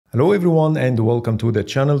Hello everyone and welcome to the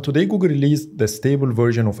channel. Today Google released the stable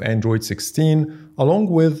version of Android 16 along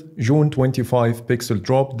with June 25 pixel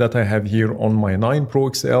drop that I have here on my 9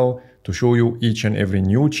 Pro XL to show you each and every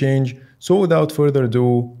new change. So without further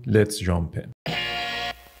ado, let's jump in.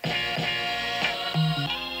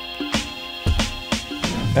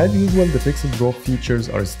 As usual, the pixel drop features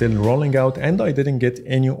are still rolling out and I didn't get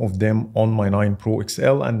any of them on my 9 Pro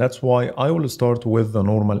XL, and that's why I will start with the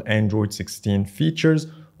normal Android 16 features.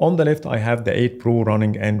 On the left, I have the 8 Pro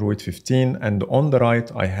running Android 15, and on the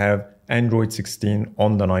right, I have Android 16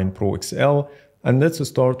 on the 9 Pro XL. And let's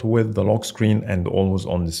start with the lock screen and always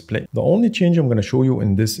on display. The only change I'm going to show you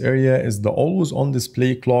in this area is the always on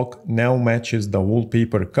display clock now matches the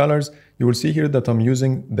wallpaper colors. You will see here that I'm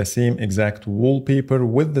using the same exact wallpaper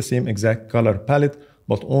with the same exact color palette,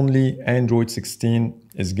 but only Android 16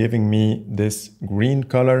 is giving me this green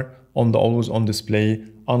color on the always on display,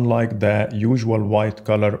 unlike the usual white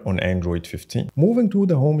color on Android 15. Moving to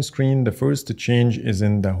the home screen, the first change is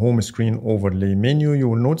in the home screen overlay menu. You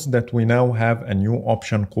will notice that we now have a new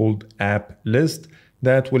option called App List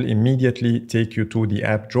that will immediately take you to the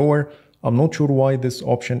app drawer. I'm not sure why this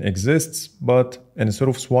option exists, but instead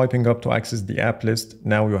of swiping up to access the app list,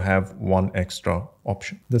 now you have one extra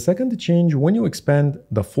option. The second change, when you expand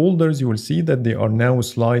the folders, you will see that they are now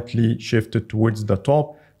slightly shifted towards the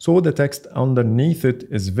top, so the text underneath it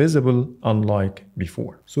is visible, unlike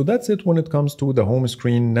before. So that's it when it comes to the home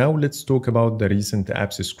screen. Now let's talk about the recent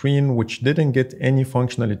apps screen, which didn't get any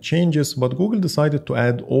functional changes, but Google decided to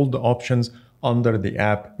add all the options under the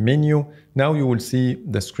app menu. Now you will see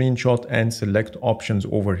the screenshot and select options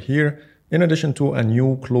over here, in addition to a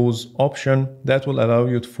new close option that will allow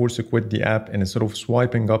you to force quit the app instead of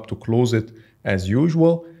swiping up to close it as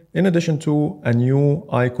usual, in addition to a new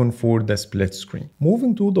icon for the split screen.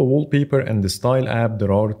 Moving to the wallpaper and the style app,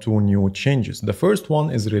 there are two new changes. The first one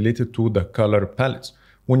is related to the color palettes.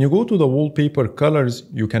 When you go to the wallpaper colors,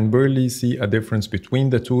 you can barely see a difference between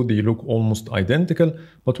the two. They look almost identical,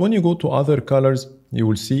 but when you go to other colors, you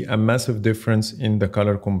will see a massive difference in the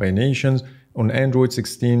color combinations. On Android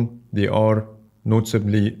 16, they are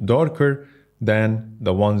noticeably darker than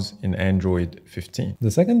the ones in Android 15.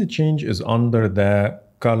 The second change is under the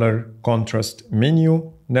color contrast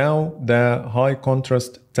menu. Now the high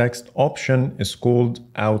contrast text option is called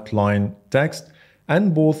outline text,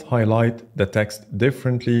 and both highlight the text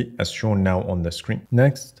differently as shown now on the screen.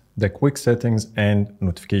 Next, the quick settings and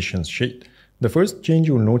notifications shade. The first change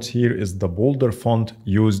you'll notice here is the bolder font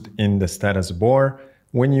used in the status bar.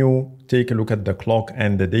 When you take a look at the clock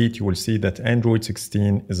and the date, you will see that Android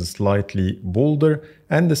 16 is slightly bolder,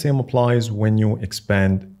 and the same applies when you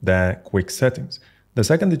expand the quick settings. The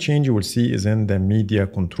second change you will see is in the media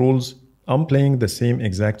controls. I'm playing the same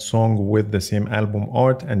exact song with the same album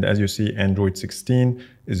art, and as you see, Android 16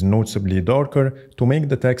 is noticeably darker to make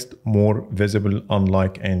the text more visible,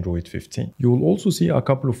 unlike Android 15. You will also see a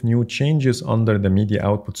couple of new changes under the media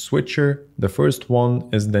output switcher. The first one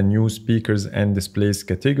is the new speakers and displays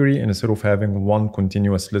category instead of having one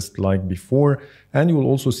continuous list like before, and you will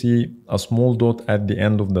also see a small dot at the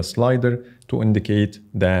end of the slider to indicate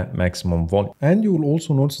the maximum volume. And you will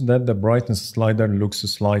also notice that the brightness slider looks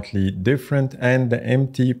slightly different, and the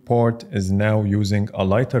empty part is now using a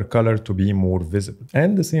lighter color to be more visible.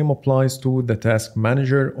 And the same applies to the task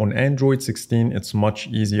manager. On Android 16, it's much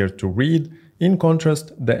easier to read. In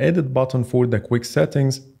contrast, the edit button for the quick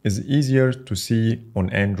settings is easier to see on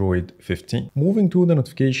Android 15. Moving to the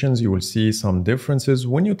notifications, you will see some differences.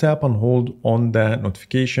 When you tap and hold on the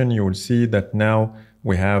notification, you will see that now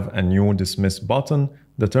we have a new dismiss button.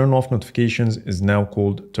 The turn off notifications is now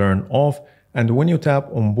called turn off. And when you tap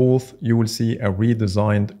on both, you will see a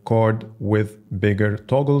redesigned card with bigger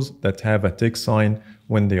toggles that have a tick sign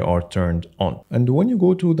when they are turned on. And when you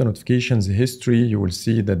go to the notifications history, you will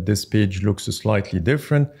see that this page looks slightly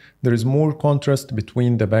different. There is more contrast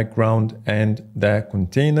between the background and the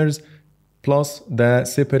containers. Plus, the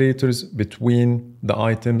separators between the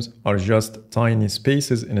items are just tiny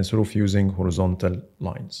spaces instead of using horizontal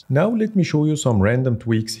lines. Now let me show you some random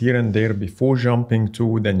tweaks here and there before jumping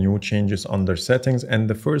to the new changes under settings. And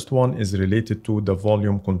the first one is related to the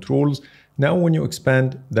volume controls. Now when you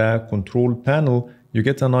expand the control panel, you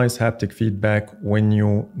get a nice haptic feedback when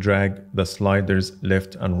you drag the sliders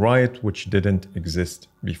left and right, which didn't exist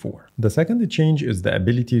before. The second change is the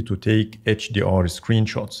ability to take HDR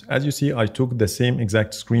screenshots. As you see, I took the same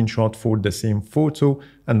exact screenshot for the same photo,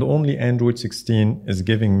 and only Android 16 is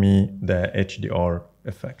giving me the HDR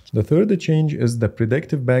effect. The third change is the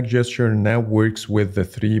predictive back gesture now works with the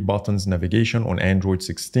 3 buttons navigation on Android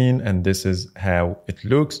 16, and this is how it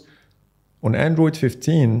looks. On Android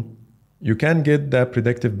 15, You can get the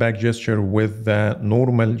predictive back gesture with the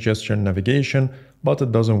normal gesture navigation, but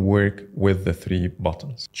it doesn't work with the 3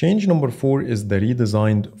 buttons. Change number 4 is the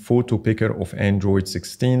redesigned photo picker of Android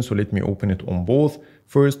 16. So let me open it on both.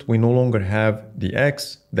 First, we no longer have the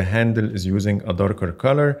X. The handle is using a darker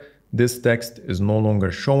color. This text is no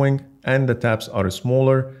longer showing and the tabs are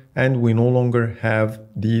smaller, and we no longer have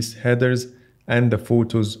these headers, and the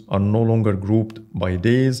photos are no longer grouped by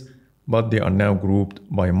days, but they are now grouped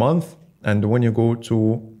by month. And when you go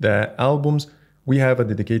to the albums, we have a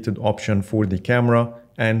dedicated option for the camera,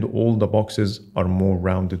 and all the boxes are more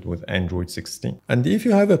rounded with Android 16. And if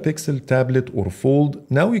you have a Pixel tablet or Fold,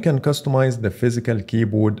 now you can customize the physical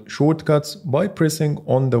keyboard shortcuts by pressing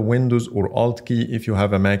on the Windows or Alt key if you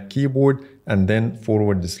have a Mac keyboard, and then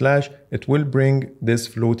 /. It will bring this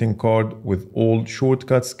floating card with all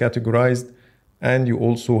shortcuts categorized, and you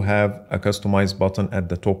also have a customized button at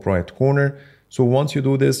the top right corner. So once you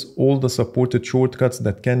do this, all the supported shortcuts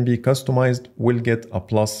that can be customized will get a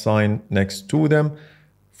plus sign next to them.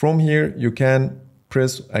 From here, you can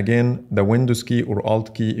press again the Windows key or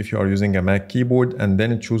Alt key if you are using a Mac keyboard, and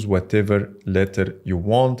then choose whatever letter you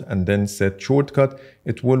want and then set shortcut.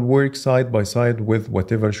 It will work side by side with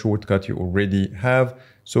whatever shortcut you already have.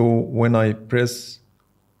 So when I press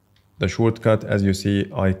the shortcut, as you see,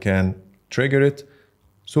 I can trigger it.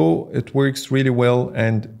 So it works really well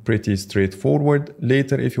and pretty straightforward.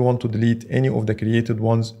 Later, if you want to delete any of the created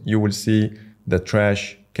ones, you will see the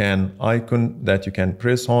trash can icon that you can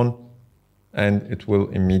press on, and it will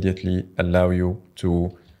immediately allow you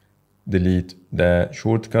to delete the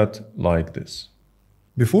shortcut like this.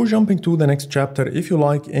 Before jumping to the next chapter, if you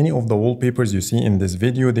like any of the wallpapers you see in this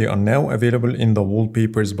video, they are now available in the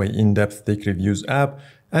Wallpapers by In-Depth Tech Reviews app.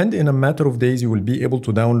 And in a matter of days, you will be able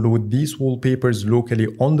to download these wallpapers locally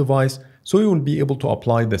on device, so you will be able to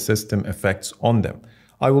apply the system effects on them.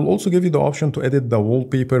 I will also give you the option to edit the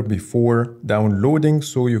wallpaper before downloading,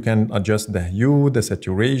 so you can adjust the hue, the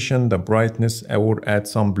saturation, the brightness, or add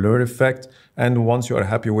some blur effect. And once you are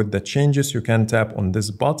happy with the changes, you can tap on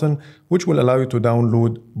this button, which will allow you to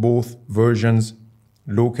download both versions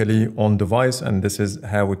locally on device. And this is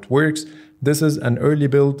how it works. This is an early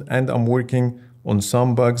build, and I'm working on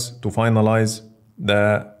some bugs to finalize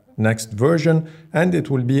the next version, and it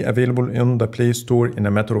will be available in the Play Store in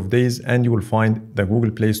a matter of days, and you will find the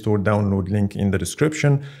Google Play Store download link in the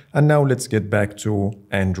description. And now let's get back to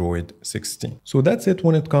Android 16. So that's it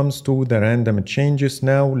when it comes to the random changes.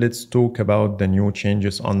 Now let's talk about the new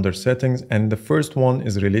changes under settings, and the first one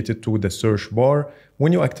is related to the search bar.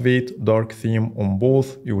 When you activate dark theme on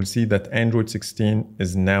both, you will see that Android 16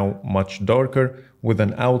 is now much darker with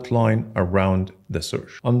an outline around the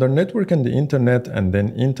search. Under network and the internet, and then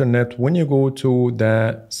internet, when you go to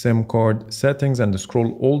the SIM card settings and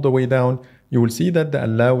scroll all the way down, you will see that the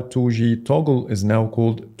allow 2G toggle is now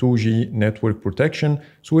called 2G network protection.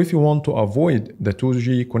 So if you want to avoid the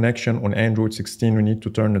 2G connection on Android 16, you need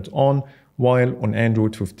to turn it on, while on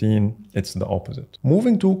Android 15, it's the opposite.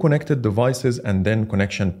 Moving to connected devices and then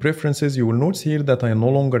connection preferences, you will notice here that I no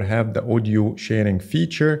longer have the audio sharing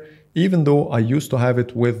feature, even though I used to have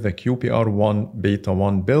it with the QPR1 Beta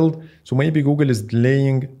 1 build. So maybe Google is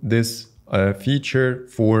delaying this feature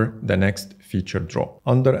for the next feature drop.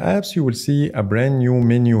 Under apps, you will see a brand new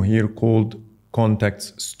menu here called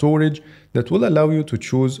Contacts Storage that will allow you to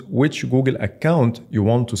choose which Google account you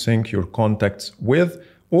want to sync your contacts with,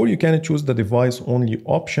 or you can choose the device only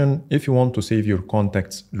option if you want to save your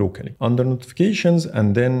contacts locally. Under notifications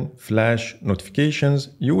and then flash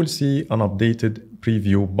notifications, you will see an updated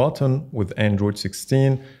preview button with Android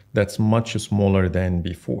 16 that's much smaller than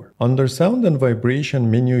before. Under sound and vibration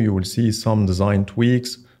menu, you will see some design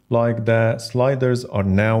tweaks, like the sliders are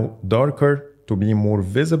now darker to be more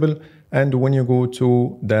visible. And when you go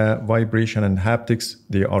to the vibration and haptics,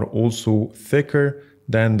 they are also thicker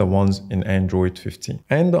than the ones in Android 15.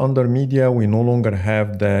 And under media, we no longer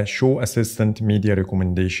have the show assistant media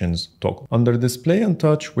recommendations toggle. Under display and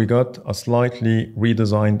touch, we got a slightly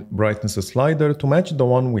redesigned brightness slider to match the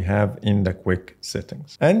one we have in the quick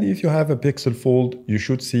settings. And if you have a Pixel Fold, you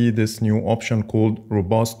should see this new option called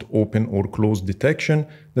robust open or close detection.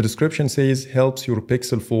 The description says helps your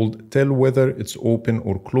Pixel Fold tell whether it's open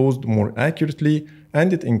or closed more accurately,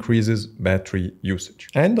 and it increases battery usage.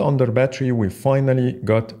 And under battery, we finally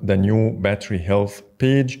got the new battery health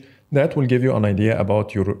page that will give you an idea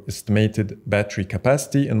about your estimated battery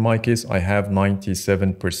capacity. In my case, I have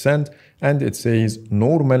 97%, and it says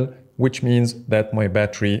normal, which means that my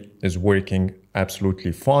battery is working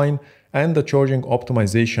absolutely fine. And the charging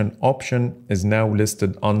optimization option is now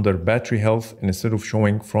listed under battery health instead of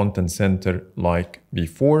showing front and center like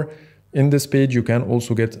before. In this page, you can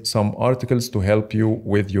also get some articles to help you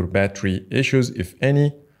with your battery issues, if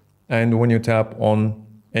any. And when you tap on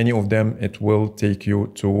any of them, it will take you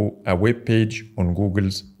to a web page on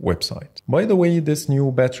Google's website. By the way, this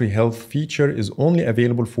new battery health feature is only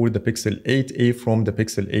available for the Pixel 8a from the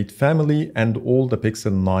Pixel 8 family and all the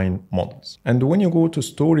Pixel 9 models. And when you go to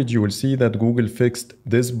storage, you will see that Google fixed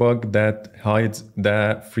this bug that hides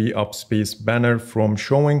the free up space banner from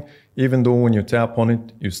showing, even though when you tap on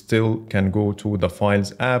it, you still can go to the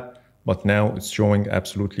Files app, but now it's showing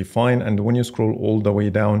absolutely fine. And when you scroll all the way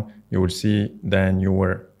down, you will see the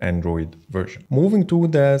newer Android version. Moving to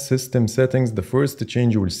the system settings, the first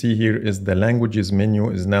change you will see here is the languages menu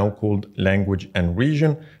is now called language and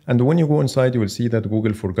region. And when you go inside, you will see that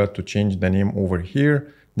Google forgot to change the name over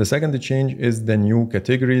here. The second change is the new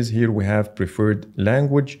categories. Here we have preferred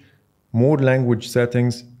language, more language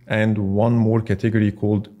settings, and one more category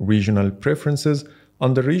called regional preferences.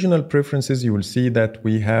 Under regional preferences, you will see that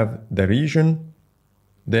we have the region,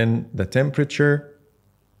 then the temperature,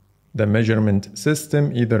 the measurement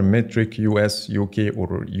system, either metric, US, UK,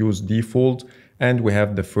 or use default, and we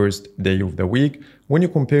have the first day of the week. When you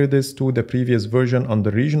compare this to the previous version, under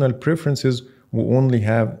regional preferences, we only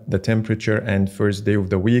have the temperature and first day of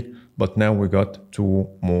the week, but now we got two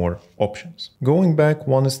more options. Going back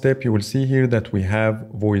one step, you will see here that we have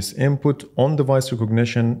voice input, on-device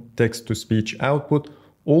recognition, text-to-speech output.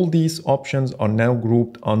 All these options are now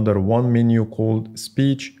grouped under one menu called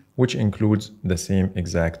speech, which includes the same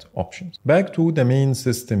exact options. Back to the main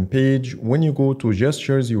system page, when you go to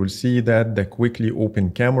gestures, you will see that the quickly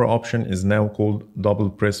open camera option is now called double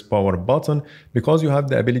press power button, because you have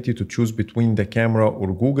the ability to choose between the camera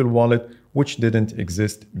or Google Wallet, which didn't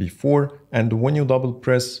exist before. And when you double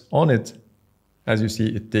press on it, as you see,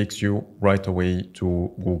 it takes you right away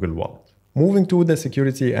to Google Wallet. Moving to the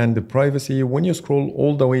security and the privacy, when you scroll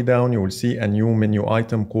all the way down, you will see a new menu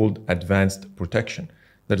item called Advanced Protection.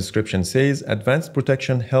 The description says, Advanced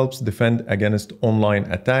Protection helps defend against online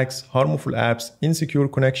attacks, harmful apps, insecure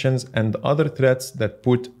connections, and other threats that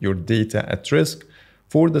put your data at risk.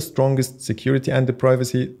 For the strongest security and the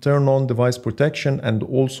privacy, turn on device protection and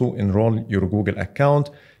also enroll your Google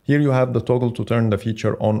account. Here you have the toggle to turn the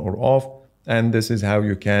feature on or off, and this is how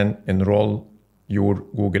you can enroll your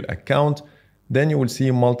Google account. Then you will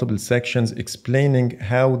see multiple sections explaining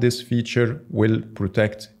how this feature will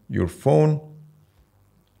protect your phone.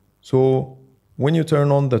 So when you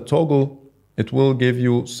turn on the toggle, it will give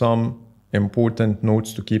you some important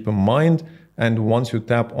notes to keep in mind. And once you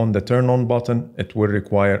tap on the turn on button, it will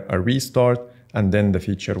require a restart and then the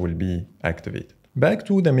feature will be activated. Back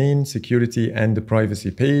to the main security and the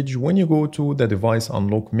privacy page, when you go to the device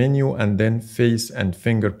unlock menu and then face and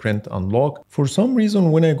fingerprint unlock, for some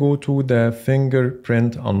reason when I go to the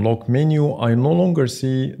fingerprint unlock menu, I no longer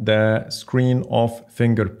see the screen of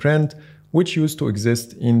fingerprint, which used to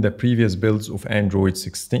exist in the previous builds of Android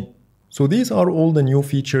 16. So these are all the new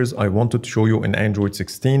features I wanted to show you in Android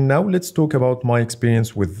 16. Now let's talk about my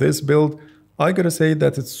experience with this build. I gotta say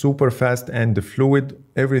that it's super fast and fluid.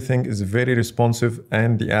 Everything is very responsive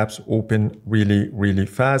and the apps open really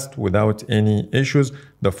fast without any issues.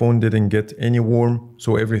 The phone didn't get any warm,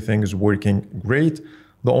 so everything is working great.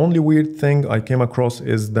 The only weird thing I came across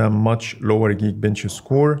is the much lower Geekbench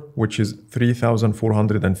score, which is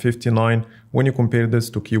 3,459. When you compare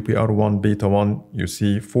this to QPR1 Beta 1, you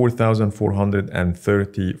see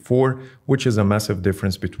 4,434, which is a massive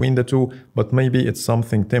difference between the two, but maybe it's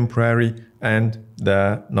something temporary and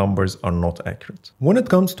the numbers are not accurate. When it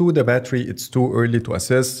comes to the battery, it's too early to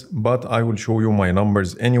assess, but I will show you my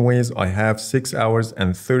numbers anyways. I have 6 hours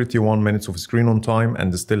and 31 minutes of screen on time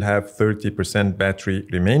and still have 30% battery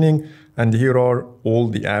remaining. And here are all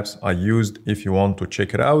the apps I used if you want to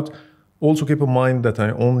check it out. Also keep in mind that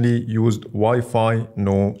I only used Wi-Fi,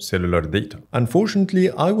 no cellular data.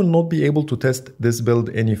 Unfortunately, I will not be able to test this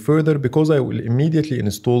build any further because I will immediately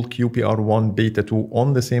install QPR1 Beta 2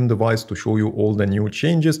 on the same device to show you all the new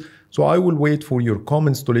changes. So I will wait for your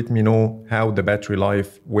comments to let me know how the battery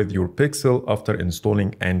life with your Pixel after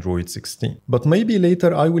installing Android 16. But maybe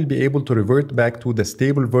later I will be able to revert back to the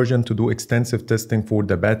stable version to do extensive testing for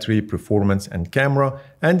the battery, performance and camera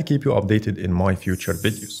and keep you updated in my future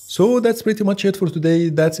videos. So that's pretty much it for today.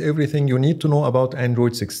 That's everything you need to know about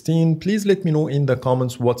Android 16. Please let me know in the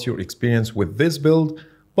comments what's your experience with this build.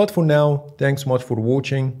 But for now, thanks so much for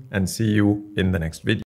watching and see you in the next video.